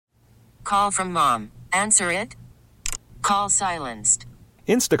Call from mom. Answer it. Call silenced.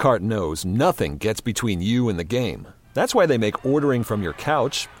 Instacart knows nothing gets between you and the game. That's why they make ordering from your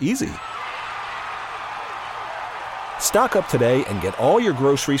couch easy. Stock up today and get all your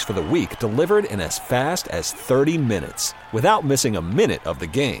groceries for the week delivered in as fast as 30 minutes without missing a minute of the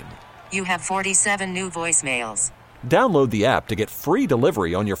game. You have 47 new voicemails. Download the app to get free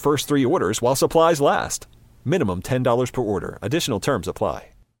delivery on your first 3 orders while supplies last. Minimum $10 per order. Additional terms apply.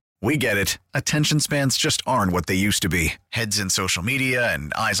 We get it. Attention spans just aren't what they used to be. Heads in social media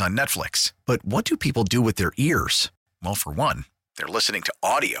and eyes on Netflix. But what do people do with their ears? Well, for one, they're listening to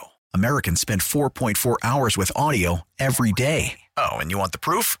audio. Americans spend 4.4 hours with audio every day. Oh, and you want the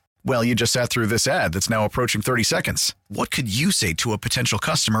proof? Well, you just sat through this ad that's now approaching 30 seconds. What could you say to a potential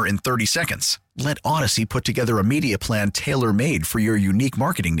customer in 30 seconds? Let Odyssey put together a media plan tailor-made for your unique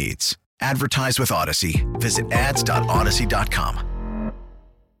marketing needs. Advertise with Odyssey. Visit ads.odyssey.com.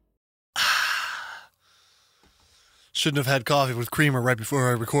 Shouldn't have had coffee with creamer right before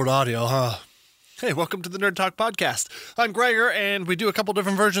I record audio, huh? Hey, welcome to the Nerd Talk Podcast. I'm Gregor, and we do a couple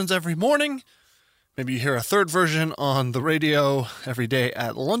different versions every morning. Maybe you hear a third version on the radio every day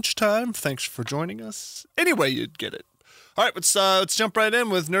at lunchtime. Thanks for joining us. Anyway, you'd get it. All right, let's jump right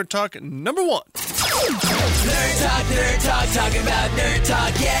in with Nerd Talk number 1. Nerd Talk, talking about Nerd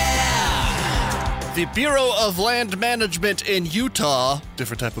Talk, yeah! The Bureau of Land Management in Utah,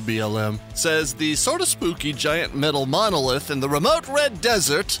 different type of BLM, says the sort of spooky giant metal monolith in the remote red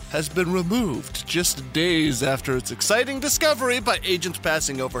desert has been removed just days after its exciting discovery by agents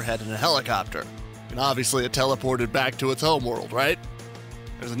passing overhead in a helicopter. And obviously it teleported back to its homeworld, right?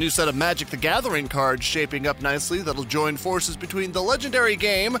 There's a new set of Magic the Gathering cards shaping up nicely that'll join forces between the legendary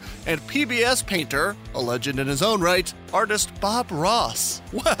game and PBS painter, a legend in his own right, artist Bob Ross.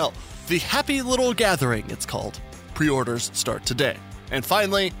 Well, The Happy Little Gathering, it's called. Pre-orders start today. And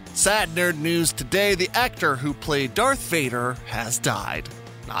finally, sad nerd news today, the actor who played Darth Vader has died.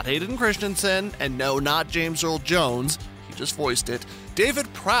 Not Hayden Christensen, and no, not James Earl Jones, he just voiced it.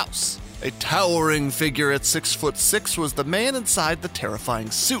 David Prowse, a towering figure at 6'6", was the man inside the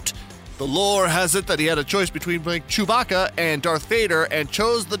terrifying suit. The lore has it that he had a choice between playing Chewbacca and Darth Vader and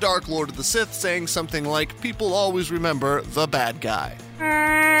chose the Dark Lord of the Sith, saying something like, "People always remember the bad guy."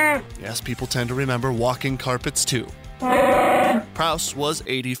 Yes, people tend to remember walking carpets too. Prowse was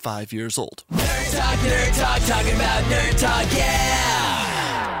 85 years old. Nerd Talk, talking about Nerd Talk,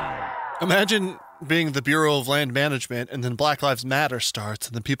 yeah! Imagine being the Bureau of Land Management and then Black Lives Matter starts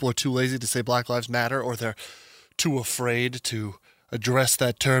and then people are too lazy to say Black Lives Matter, or they're too afraid to address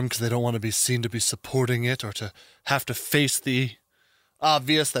that term because they don't want to be seen to be supporting it or to have to face the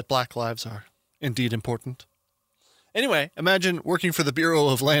obvious that Black lives are indeed important. Anyway, imagine working for the Bureau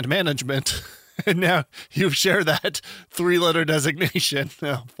of Land Management and now you share that 3-letter designation.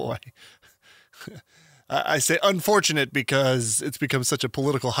 Oh boy. I say unfortunate because it's become such a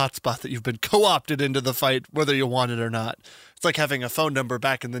political hotspot that you've been co-opted into the fight, whether you want it or not. It's like having a phone number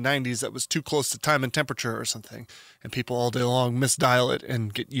back in the 90s that was too close to time and temperature or something, and people all day long misdial it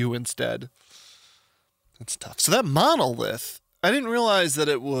and get you instead. That's tough. So that monolith, I didn't realize that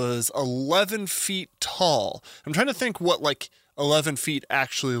it was 11 feet tall. I'm trying to think what 11 feet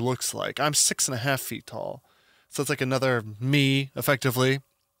actually looks like. I'm 6.5 feet tall. So it's like another me, effectively.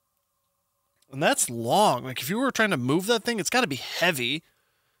 And that's long. If you were trying to move that thing, it's got to be heavy.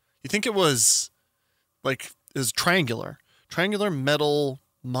 You think it was triangular metal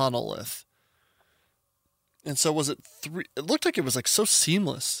monolith. And so was it it looked like it was so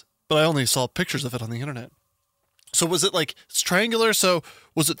seamless, but I only saw pictures of it on the internet. So was it it's triangular? So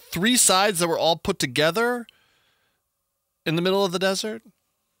was it 3 sides that were all put together in the middle of the desert?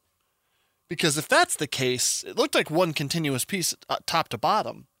 Because if that's the case, it looked like one continuous piece top to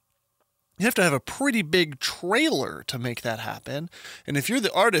bottom. You have to have a pretty big trailer to make that happen. And if you're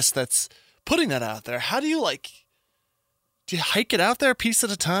the artist that's putting that out there, how do you do you hike it out there piece at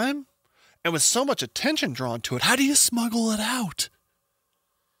a time? And with so much attention drawn to it, how do you smuggle it out?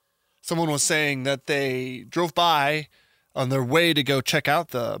 Someone was saying that they drove by on their way to go check out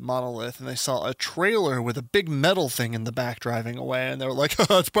the monolith and they saw a trailer with a big metal thing in the back driving away. And they were like,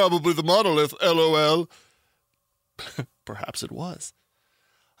 oh, it's probably the monolith, LOL. Perhaps it was.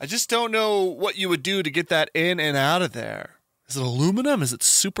 I just don't know what you would do to get that in and out of there. Is it aluminum? Is it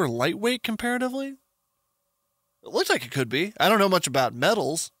super lightweight comparatively? It looks like it could be. I don't know much about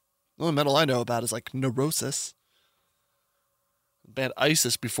metals. The only metal I know about is Neurosis. Bad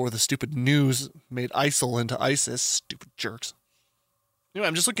ISIS before the stupid news made ISIL into ISIS. Stupid jerks. Anyway,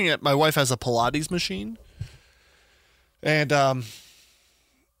 I'm just looking at, my wife has a Pilates machine. And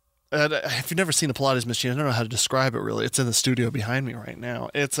if you've never seen a Pilates machine, I don't know how to describe it really. It's in the studio behind me right now.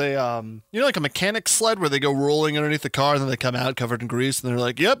 It's a, like a mechanic sled where they go rolling underneath the car and then they come out covered in grease and they're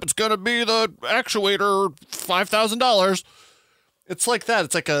like, yep, it's going to be the actuator, $5,000. It's like that.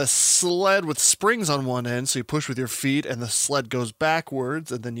 It's like a sled with springs on one end. So you push with your feet and the sled goes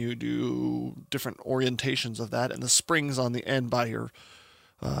backwards and then you do different orientations of that. And the springs on the end by your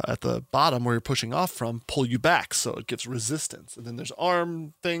at the bottom where you're pushing off from pull you back so it gives resistance. And then there's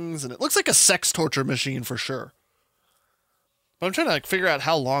arm things and it looks like a sex torture machine for sure. But I'm trying to figure out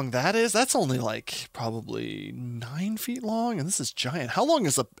how long that is. That's only like probably 9 feet long and this is giant. How long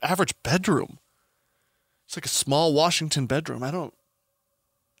is the average bedroom? It's like a small Washington bedroom. It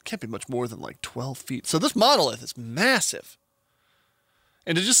can't be much more than like 12 feet. So this monolith is massive.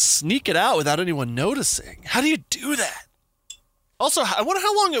 And to just sneak it out without anyone noticing, how do you do that? Also, I wonder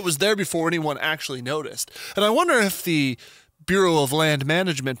how long it was there before anyone actually noticed. And I wonder if the Bureau of Land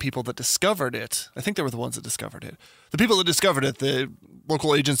Management people that discovered it, I think they were the ones that discovered it, the people that discovered it, the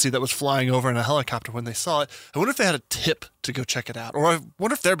local agency that was flying over in a helicopter when they saw it, I wonder if they had a tip to go check it out. Or I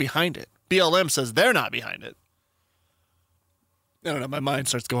wonder if they're behind it. BLM says they're not behind it. I don't know, my mind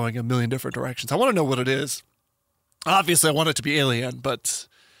starts going a million different directions. I want to know what it is. Obviously, I want it to be alien, but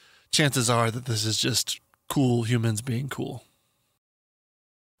chances are that this is just cool humans being cool.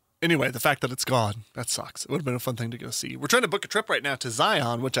 Anyway, the fact that it's gone, that sucks. It would have been a fun thing to go see. We're trying to book a trip right now to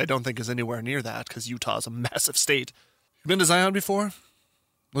Zion, which I don't think is anywhere near that because Utah is a massive state. You been to Zion before?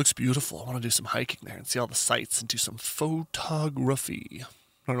 Looks beautiful. I want to do some hiking there and see all the sights and do some photography. I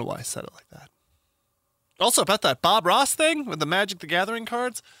don't know why I said it like that. Also, about that Bob Ross thing with the Magic the Gathering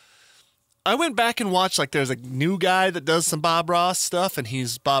cards, I went back and watched, like, there's a new guy that does some Bob Ross stuff, and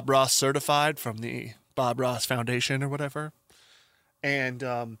he's Bob Ross certified from the Bob Ross Foundation or whatever. And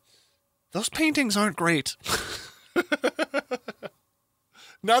those paintings aren't great.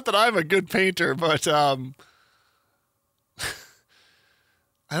 Not that I'm a good painter, but I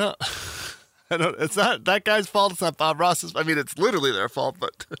don't, it's not that guy's fault. It's not Bob Ross's. I mean, it's literally their fault,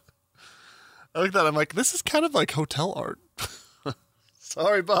 but I looked at it, I'm like, this is kind of like hotel art.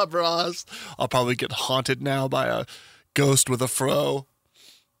 Sorry, Bob Ross. I'll probably get haunted now by a ghost with a fro.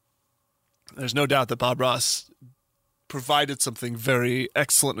 There's no doubt that Bob Ross provided something very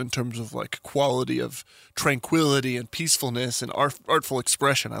excellent in terms of like quality of tranquility and peacefulness and artful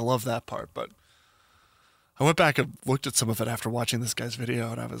expression. I love that part, but I went back and looked at some of it after watching this guy's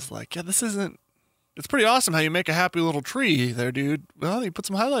video, and I was like, yeah, it's pretty awesome how you make a happy little tree there, dude. Well, you put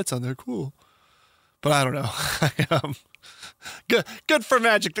some highlights on there, cool. But I don't know. Good for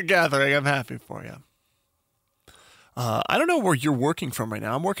Magic the Gathering. I'm happy for you. I don't know where you're working from right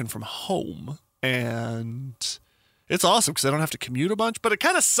now. I'm working from home, and it's awesome because I don't have to commute a bunch, but it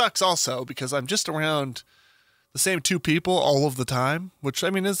kind of sucks also because I'm just around the same two people all of the time, which, I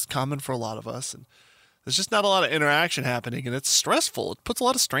mean, is common for a lot of us, and there's just not a lot of interaction happening, and it's stressful. It puts a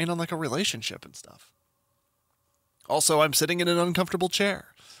lot of strain on, like, a relationship and stuff. Also, I'm sitting in an uncomfortable chair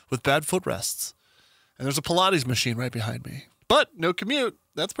with bad footrests, and there's a Pilates machine right behind me. But no commute.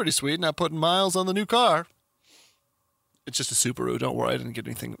 That's pretty sweet. Not putting miles on the new car. It's just a Subaru. Don't worry, I didn't get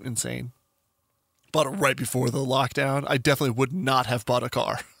anything insane. Bought it right before the lockdown. I definitely would not have bought a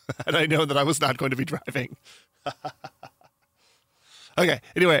car. And I know that I was not going to be driving. Okay,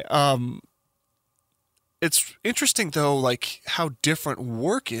 anyway, it's interesting, though, like, how different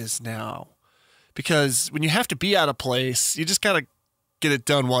work is now. Because when you have to be at a place, you just got to get it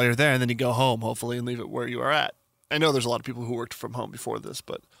done while you're there, and then you go home, hopefully, and leave it where you are at. I know there's a lot of people who worked from home before this,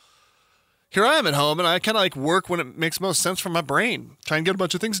 but here I am at home, and I kind of like work when it makes most sense for my brain. Try and get a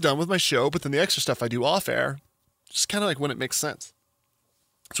bunch of things done with my show, but then the extra stuff I do off air, just kind of like when it makes sense.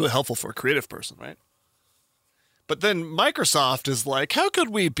 It's really helpful for a creative person, right? But then Microsoft is like, how could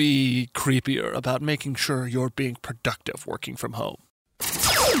we be creepier about making sure you're being productive working from home?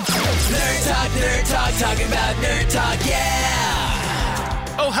 Nerd Talk, talking about Nerd Talk, yeah!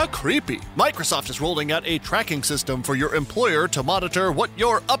 Oh, how creepy. Microsoft is rolling out a tracking system for your employer to monitor what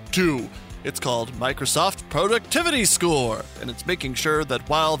you're up to. It's called Microsoft Productivity Score, and it's making sure that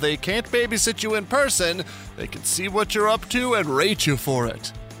while they can't babysit you in person, they can see what you're up to and rate you for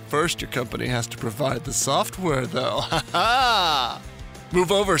it. First, your company has to provide the software, though. Ha ha!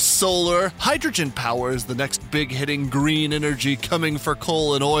 Move over, solar. Hydrogen power is the next big-hitting green energy coming for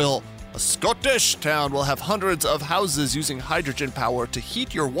coal and oil. A Scottish town will have hundreds of houses using hydrogen power to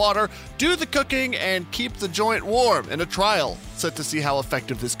heat your water, do the cooking, and keep the joint warm in a trial set to see how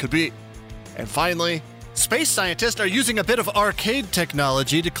effective this could be. And finally, Space scientists are using a bit of arcade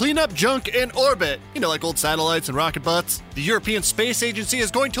technology to clean up junk in orbit. You know, like old satellites and rocket butts. The European Space Agency is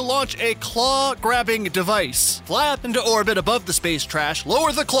going to launch a claw-grabbing device. Fly up into orbit above the space trash,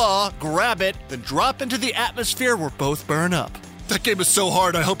 lower the claw, grab it, then drop into the atmosphere where both burn up. That game is so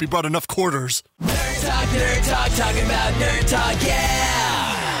hard, I hope you brought enough quarters. Nerd Talk, talking about Nerd Talk,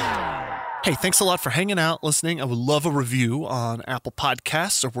 yeah! Hey, thanks a lot for hanging out, listening. I would love a review on Apple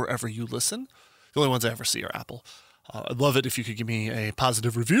Podcasts or wherever you listen. The only ones I ever see are Apple. I'd love it if you could give me a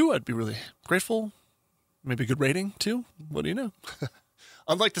positive review. I'd be really grateful. Maybe a good rating, too. What do you know?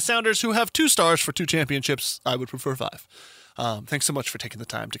 Unlike the Sounders, who have 2 stars for 2 championships, I would prefer 5. Thanks so much for taking the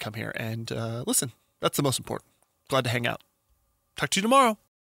time to come here and listen. That's the most important. Glad to hang out. Talk to you tomorrow.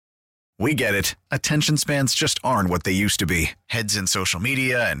 We get it. Attention spans just aren't what they used to be. Heads in social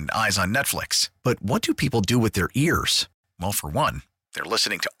media and eyes on Netflix. But what do people do with their ears? Well, for one, they're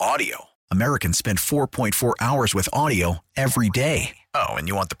listening to audio. Americans spend 4.4 hours with audio every day. Oh, and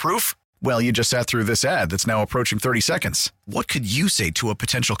you want the proof? Well, you just sat through this ad that's now approaching 30 seconds. What could you say to a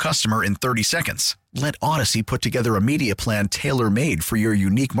potential customer in 30 seconds? Let Odyssey put together a media plan tailor-made for your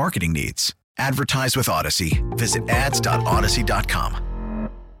unique marketing needs. Advertise with Odyssey. Visit ads.odyssey.com.